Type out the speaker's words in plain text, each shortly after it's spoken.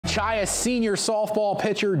Machias senior softball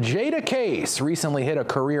pitcher Jaida Case recently hit a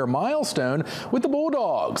career milestone with the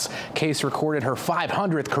Bulldogs. Case recorded her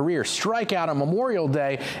 500th career strikeout on Memorial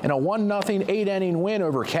Day in a 1-0 8-inning win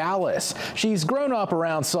over Calais. She's grown up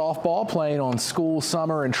around softball, playing on school,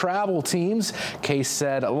 summer, and travel teams. Case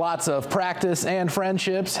said lots of practice and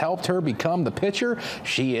friendships helped her become the pitcher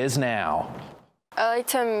she is now. I like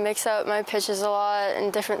to mix up my pitches a lot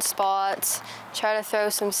in different spots, try to throw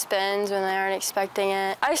some spins when they aren't expecting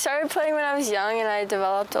it. I started playing when I was young, and I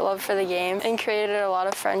developed a love for the game and created a lot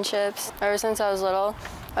of friendships. Ever since I was little,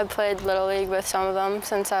 I played Little League with some of them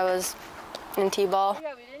since I was in T-ball.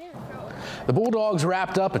 The Bulldogs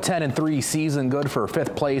wrapped up a 10-3 season, good for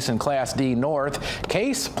 5th place in Class D North.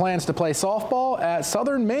 Case plans to play softball at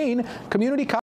Southern Maine Community College.